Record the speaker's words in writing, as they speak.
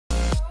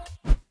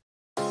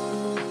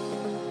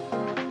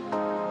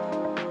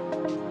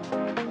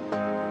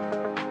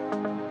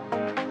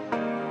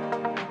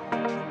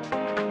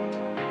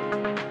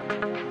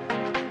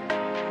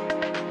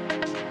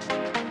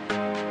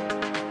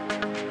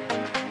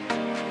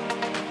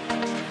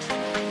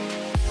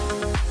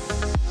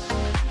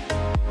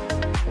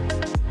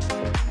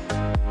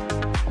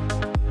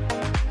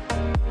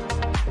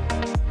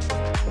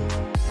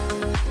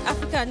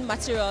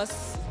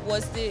materials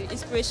was the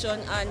inspiration,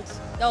 and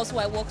that was who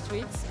I worked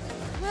with.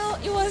 Well,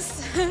 it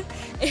was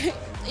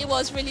it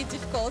was really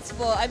difficult,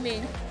 but I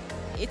mean,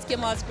 it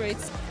came out great.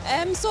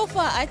 So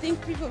far, I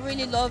think people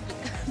really love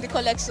the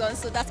collection,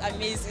 so that's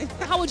amazing.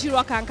 How would you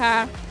rock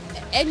Ankara?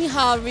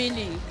 Anyhow,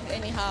 really,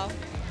 anyhow,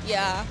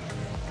 yeah.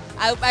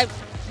 I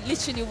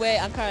literally wear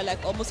Ankara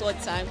like almost all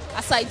the time,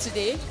 aside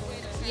today.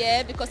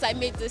 Yeah, because I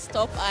made this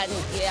top, and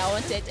yeah, I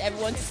wanted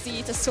everyone to see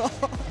it as well.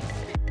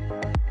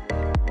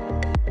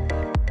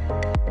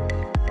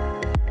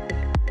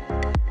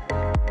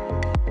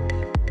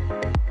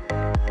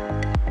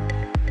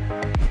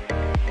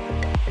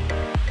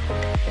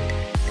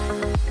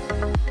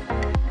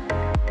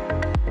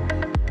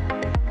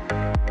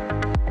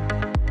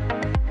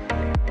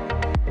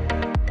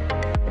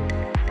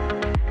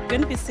 We're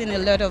going to be seeing a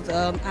lot of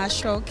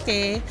ashok.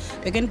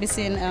 We're going to be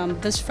seeing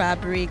this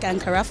fabric,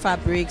 Ankara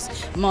fabrics,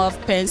 more of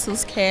pencil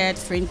skirt,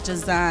 fringe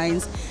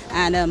designs,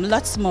 and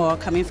lots more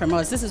coming from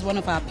us. This is one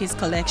of our piece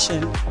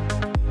collection.